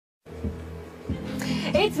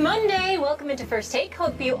It's Monday. Welcome into First Take.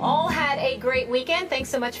 Hope you all had a great weekend. Thanks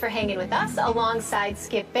so much for hanging with us alongside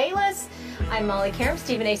Skip Bayless. I'm Molly Karam.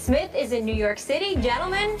 Stephen A. Smith is in New York City.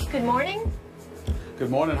 Gentlemen, good morning. Good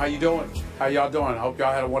morning. How you doing? How y'all doing? I hope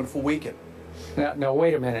y'all had a wonderful weekend. Now,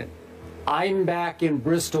 wait a minute. I'm back in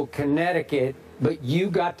Bristol, Connecticut, but you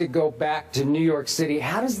got to go back to New York City.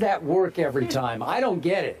 How does that work every time? I don't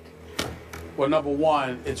get it. Well, number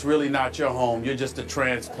one, it's really not your home. You're just a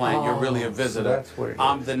transplant. You're really a visitor. So that's what it is.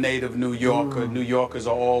 I'm the native New Yorker. New Yorkers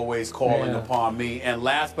are always calling upon me. And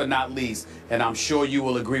last but not least, and I'm sure you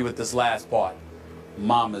will agree with this last part,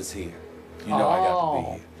 Mama's here. You know I got to be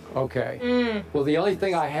here. Okay. Well, the only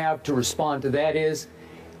thing I have to respond to that is,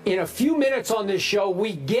 in a few minutes on this show,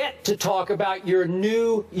 we get to talk about your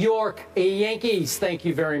New York Yankees. Thank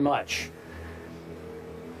you very much.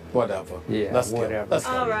 Whatever. Yeah, Let's whatever. Go. Let's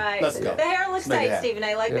go. All right. Let's go. The hair looks tight, Stephen.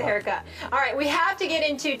 I like the haircut. All right, we have to get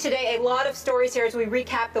into today a lot of stories here as we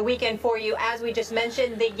recap the weekend for you. As we just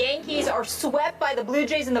mentioned, the Yankees are swept by the Blue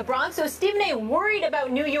Jays in the Bronx. So Stephen A. worried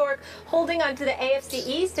about New York holding on to the AFC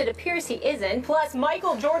East. It appears he isn't. Plus,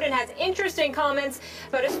 Michael Jordan has interesting comments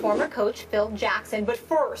about his former coach, Phil Jackson. But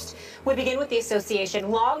first, we begin with the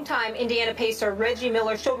association. Longtime Indiana Pacer Reggie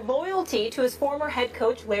Miller showed loyalty to his former head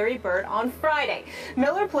coach, Larry Bird, on Friday.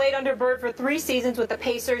 Miller played under Bird for 3 seasons with the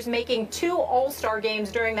Pacers, making 2 All-Star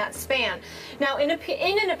games during that span. Now, in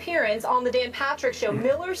an appearance on the Dan Patrick Show,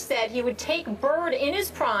 Miller said he would take Bird in his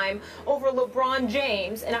prime over LeBron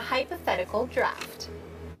James in a hypothetical draft.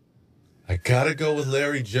 I gotta go with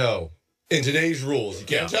Larry Joe. In today's rules, you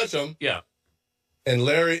can't touch him. Yeah. And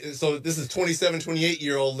Larry, so this is 27,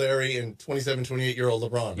 28-year-old Larry and 27,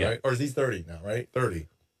 28-year-old LeBron, right? Or is he 30 now, right? 30.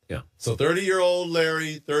 Yeah. So 30-year-old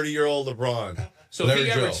Larry, 30-year-old LeBron. So Larry if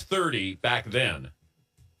he Joe. averaged 30 back then,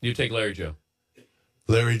 you take Larry Joe.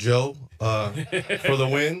 Larry Joe for the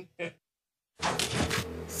win.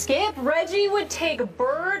 Skip, Reggie would take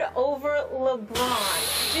Bird over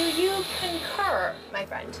LeBron. Do you concur, my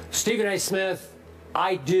friend? Stephen A. Smith,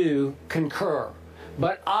 I do concur.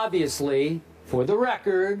 But obviously, for the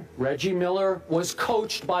record, Reggie Miller was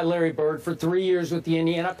coached by Larry Bird for 3 years with the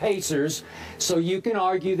Indiana Pacers, so you can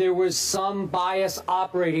argue there was some bias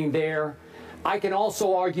operating there. I can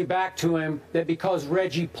also argue back to him that because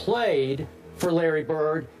Reggie played for Larry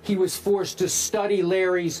Bird, he was forced to study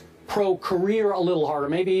Larry's pro career a little harder,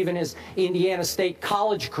 maybe even his Indiana State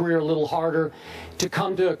college career a little harder, to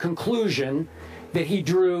come to a conclusion that he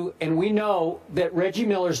drew. And we know that Reggie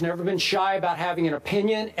Miller's never been shy about having an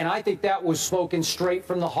opinion, and I think that was spoken straight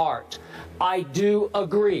from the heart. I do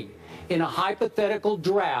agree. In a hypothetical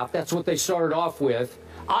draft, that's what they started off with,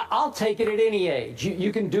 I'll take it at any age.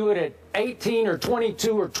 You can do it at 18 or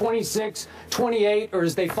 22 or 26, 28, or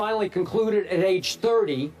as they finally concluded at age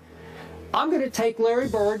 30. I'm going to take Larry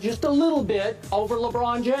Bird just a little bit over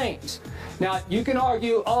LeBron James. Now, you can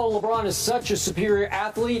argue, oh, LeBron is such a superior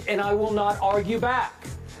athlete, and I will not argue back.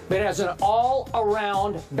 But as an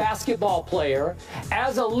all-around basketball player,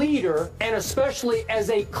 as a leader, and especially as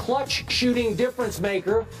a clutch shooting difference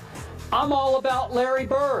maker, I'm all about Larry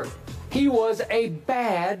Bird. He was a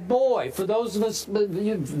bad boy. For those of us,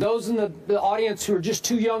 those in the audience who are just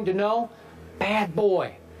too young to know, bad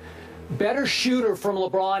boy. Better shooter from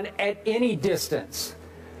LeBron at any distance.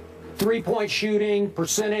 Three-point shooting,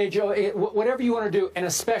 percentage, whatever you want to do, and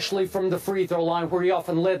especially from the free throw line, where he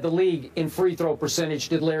often led the league in free throw percentage,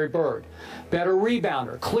 did Larry Bird. Better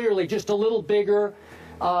rebounder, clearly just a little bigger,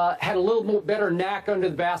 had a little more better knack under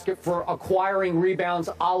the basket for acquiring rebounds,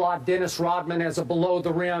 a la Dennis Rodman as a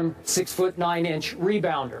below-the-rim 6'9"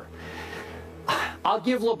 rebounder. I'll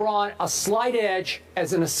give LeBron a slight edge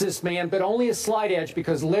as an assist man, but only a slight edge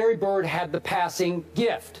because Larry Bird had the passing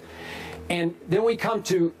gift. And then we come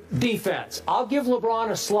to defense. I'll give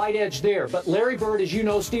LeBron a slight edge there, but Larry Bird, as you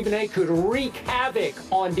know, Stephen A., could wreak havoc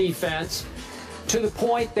on defense to the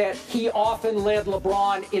point that he often led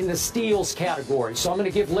LeBron in the steals category. So I'm going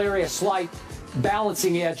to give Larry a slight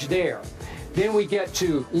balancing edge there. Then we get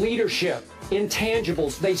to leadership,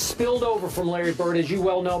 intangibles. They spilled over from Larry Bird, as you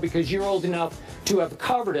well know, because you're old enough to have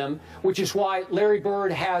covered him, which is why Larry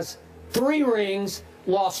Bird has 3 rings,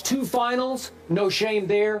 lost 2 finals, no shame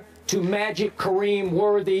there, to Magic, Kareem,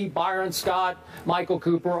 Worthy, Byron Scott, Michael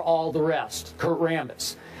Cooper, all the rest, Kurt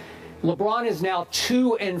Rambis. LeBron is now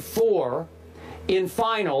 2-4 in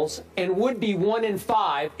finals and would be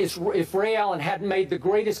 1-5 if Ray Allen hadn't made the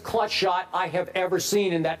greatest clutch shot I have ever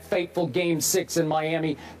seen in that fateful Game 6 in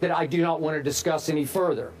Miami that I do not want to discuss any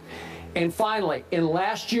further. And finally, in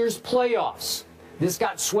last year's playoffs, this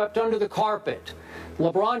got swept under the carpet.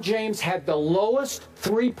 LeBron James had the lowest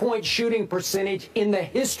three-point shooting percentage in the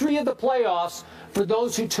history of the playoffs for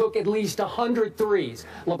those who took at least 100 threes.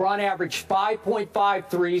 LeBron averaged 5.5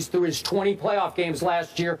 threes through his 20 playoff games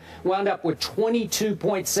last year, wound up with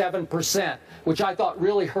 22.7%, which I thought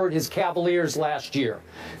really hurt his Cavaliers last year.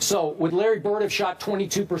 So would Larry Bird have shot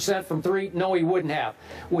 22% from three? No, he wouldn't have.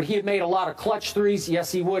 Would he have made a lot of clutch threes?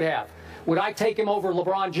 Yes, he would have. Would I take him over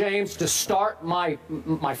LeBron James to start my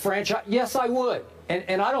franchise? Yes, I would.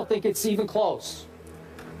 And I don't think it's even close.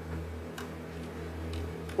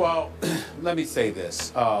 Well, let me say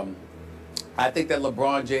this. I think that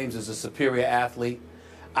LeBron James is a superior athlete.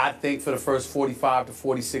 I think for the first 45 to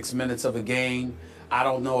 46 minutes of a game, I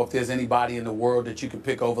don't know if there's anybody in the world that you can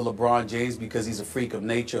pick over LeBron James because he's a freak of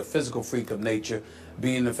nature, a physical freak of nature,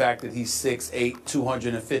 being the fact that he's 6'8",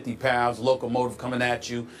 250 pounds, locomotive coming at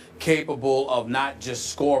you, capable of not just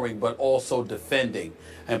scoring but also defending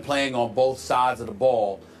and playing on both sides of the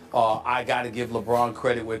ball. I got to give LeBron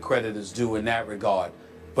credit where credit is due in that regard.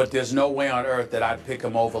 But there's no way on earth that I'd pick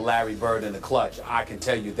him over Larry Bird in the clutch. I can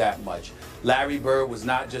tell you that much. Larry Bird was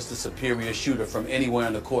not just a superior shooter from anywhere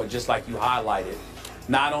on the court, just like you highlighted.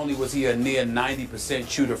 Not only was he a near 90%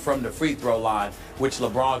 shooter from the free throw line, which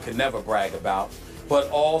LeBron could never brag about, but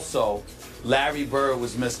also Larry Bird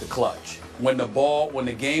was Mr. Clutch. When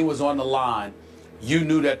the game was on the line, you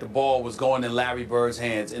knew that the ball was going in Larry Bird's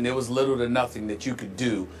hands, and there was little to nothing that you could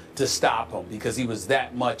do to stop him because he was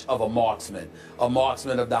that much of a marksman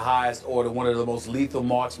of the highest order, one of the most lethal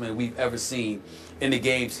marksmen we've ever seen in the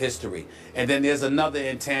game's history. And then there's another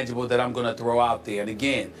intangible that I'm going to throw out there. And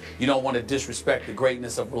again, you don't want to disrespect the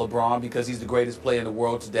greatness of LeBron because he's the greatest player in the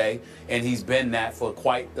world today, and he's been that for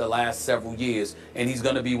quite the last several years. And he's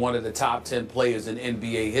going to be one of the top 10 players in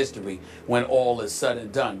NBA history when all is said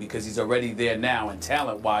and done because he's already there now. And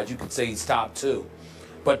talent-wise, you could say he's top 2.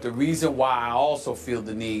 But the reason why I also feel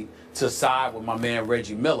the need to side with my man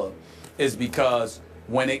Reggie Miller is because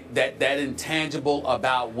when that intangible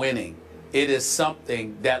about winning, it is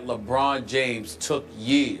something that LeBron James took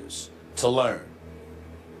years to learn.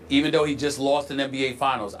 Even though he just lost in NBA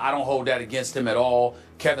Finals, I don't hold that against him at all.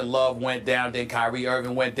 Kevin Love went down, then Kyrie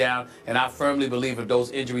Irving went down, and I firmly believe if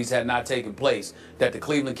those injuries had not taken place, that the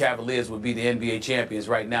Cleveland Cavaliers would be the NBA champions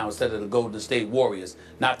right now instead of the Golden State Warriors.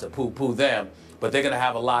 Not to poo-poo them, but they're going to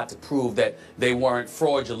have a lot to prove that they weren't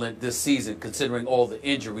fraudulent this season, considering all the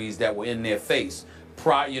injuries that were in their face,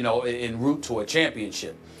 en route to a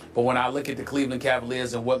championship. But when I look at the Cleveland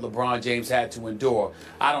Cavaliers and what LeBron James had to endure,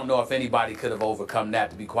 I don't know if anybody could have overcome that,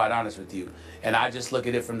 to be quite honest with you. And I just look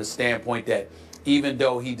at it from the standpoint that even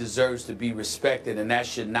though he deserves to be respected and that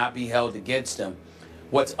should not be held against him,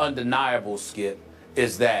 what's undeniable, Skip,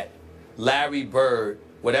 is that Larry Bird,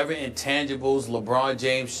 whatever intangibles LeBron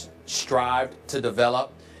James strived to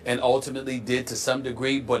develop and ultimately did to some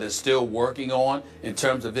degree, but is still working on in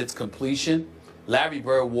terms of its completion, Larry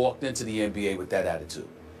Bird walked into the NBA with that attitude.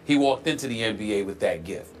 He walked into the NBA with that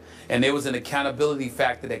gift. And there was an accountability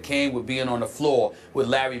factor that came with being on the floor with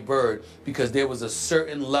Larry Bird because there was a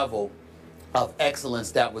certain level of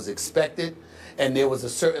excellence that was expected, and there was a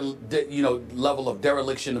certain level of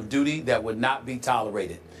dereliction of duty that would not be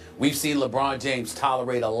tolerated. We've seen LeBron James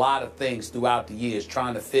tolerate a lot of things throughout the years,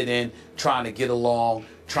 trying to fit in, trying to get along,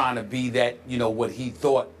 trying to be that, what he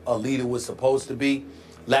thought a leader was supposed to be.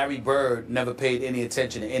 Larry Bird never paid any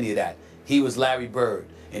attention to any of that. He was Larry Bird,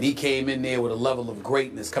 and he came in there with a level of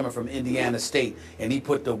greatness coming from Indiana State, and he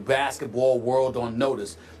put the basketball world on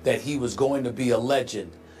notice that he was going to be a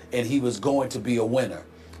legend and he was going to be a winner.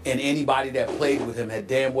 And anybody that played with him had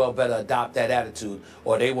damn well better adopt that attitude,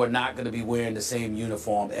 or they were not going to be wearing the same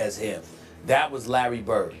uniform as him. That was Larry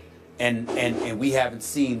Bird. And we haven't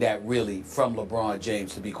seen that really from LeBron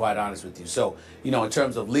James, to be quite honest with you. So, in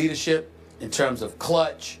terms of leadership, in terms of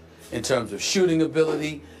clutch, in terms of shooting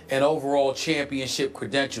ability, and overall championship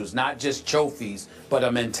credentials, not just trophies, but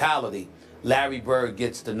a mentality, Larry Bird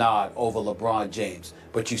gets the nod over LeBron James.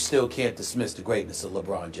 But you still can't dismiss the greatness of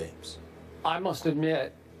LeBron James. I must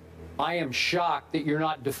admit, I am shocked that you're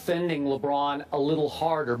not defending LeBron a little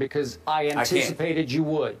harder because I anticipated you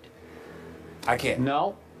would. I can't.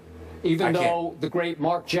 No? Even though the great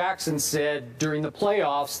Mark Jackson said during the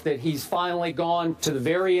playoffs that he's finally gone to the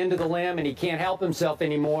very end of the limb and he can't help himself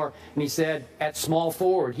anymore. And he said at small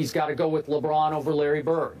forward, he's got to go with LeBron over Larry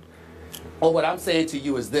Bird. Well, what I'm saying to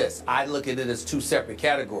you is this. I look at it as two separate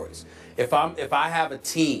categories. If I have a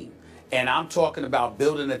team and I'm talking about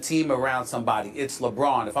building a team around somebody, it's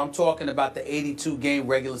LeBron. If I'm talking about the 82-game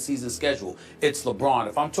regular season schedule, it's LeBron.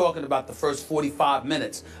 If I'm talking about the first 45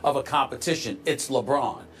 minutes of a competition, it's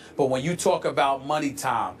LeBron. But when you talk about money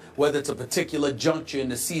time, whether it's a particular juncture in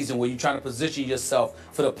the season where you're trying to position yourself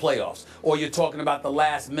for the playoffs, or you're talking about the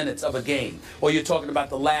last minutes of a game, or you're talking about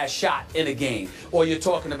the last shot in a game, or you're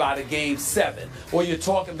talking about a game 7, or you're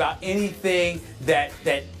talking about anything that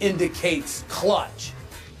indicates clutch,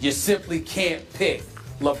 you simply can't pick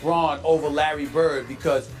LeBron over Larry Bird,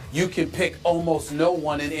 because you can pick almost no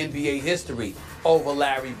one in NBA history over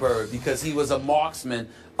Larry Bird, because he was a marksman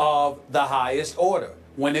of the highest order.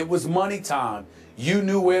 When it was money time, you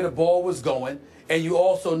knew where the ball was going, and you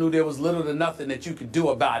also knew there was little to nothing that you could do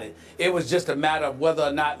about it. It was just a matter of whether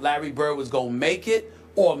or not Larry Bird was going to make it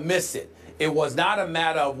or miss it. It was not a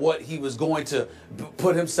matter of what he was going to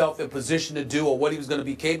put himself in position to do or what he was going to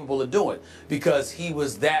be capable of doing, because he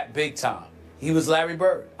was that big time. He was Larry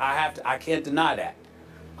Bird. I can't deny that.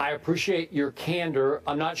 I appreciate your candor.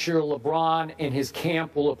 I'm not sure LeBron and his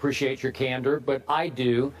camp will appreciate your candor, but I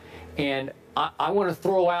do. And I want to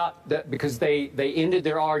throw out that, because they ended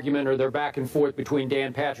their argument or their back and forth between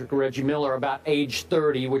Dan Patrick and Reggie Miller about age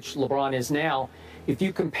 30, which LeBron is now. If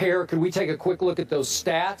you compare, could we take a quick look at those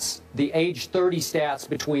stats, the age 30 stats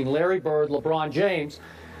between Larry Bird, LeBron James?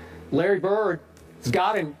 Larry Bird has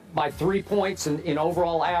got him by 3 points in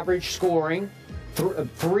overall average scoring,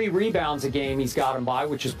 3 rebounds a game he's got him by,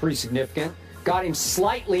 which is pretty significant. Got him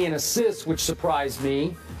slightly in assists, which surprised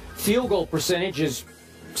me. Field goal percentage is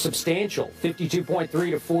substantial, 52.3 to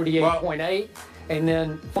 48.8. And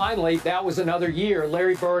then finally, that was another year.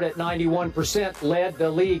 Larry Bird at 91% led the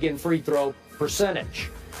league in free throw percentage.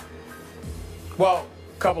 Well,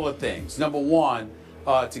 a couple of things. Number one,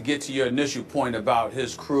 to get to your initial point about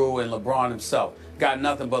his crew and LeBron himself, got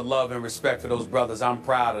nothing but love and respect for those brothers. I'm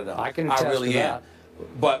proud of them. I can attest really to am. that.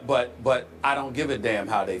 But I don't give a damn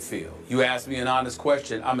how they feel. You ask me an honest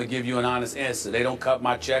question, I'm gonna give you an honest answer. They don't cut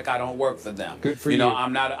my check. I don't work for them. Good for you. You know,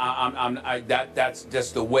 I'm not. That's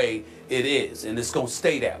just the way it is, and it's gonna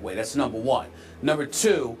stay that way. That's number one. Number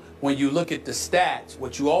two, when you look at the stats,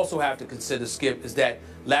 what you also have to consider, Skip, is that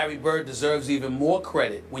Larry Bird deserves even more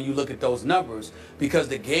credit when you look at those numbers, because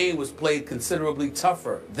the game was played considerably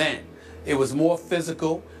tougher then. It was more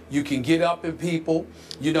physical. You can get up in people.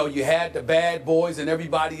 You know, you had the bad boys and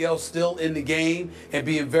everybody else still in the game and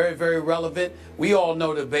being very, very relevant. We all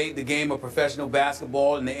know the game of professional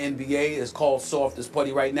basketball in the NBA is called soft as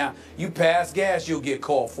putty right now. You pass gas, you'll get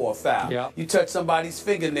called for a foul. Yeah. You touch somebody's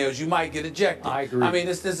fingernails, you might get ejected. I agree. I mean,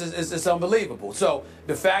 it's unbelievable. So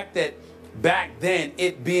the fact that back then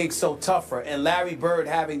it being so tougher and Larry Bird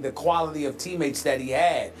having the quality of teammates that he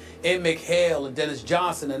had, in McHale and Dennis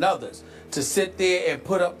Johnson and others, to sit there and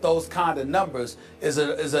put up those kind of numbers is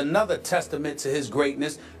another testament to his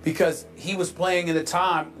greatness, because he was playing in a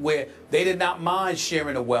time where they did not mind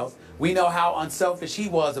sharing the wealth. We know how unselfish he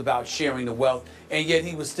was about sharing the wealth, and yet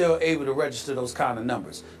he was still able to register those kind of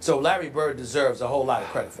numbers. So Larry Bird deserves a whole lot of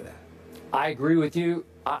credit for that. I agree with you.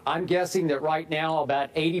 I'm guessing that right now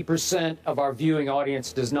about 80% of our viewing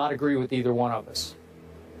audience does not agree with either one of us.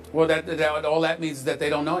 Well, all that means is that they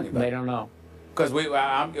don't know anybody. They don't know. Because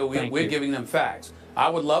we're giving them facts. I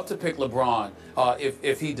would love to pick LeBron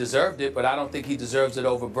if he deserved it, but I don't think he deserves it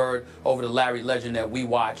over Bird, over the Larry legend that we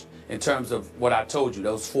watched, in terms of what I told you,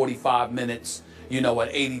 those 45 minutes, you know, an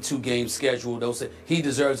 82-game schedule. He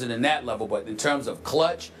deserves it in that level, but in terms of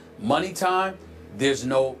clutch, money time, there's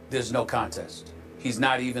no contest. He's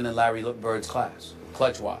not even in Larry Bird's class,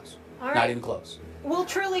 clutch-wise. Not even close. We'll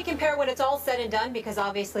truly compare when it's all said and done, because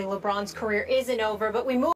obviously LeBron's career isn't over, but we move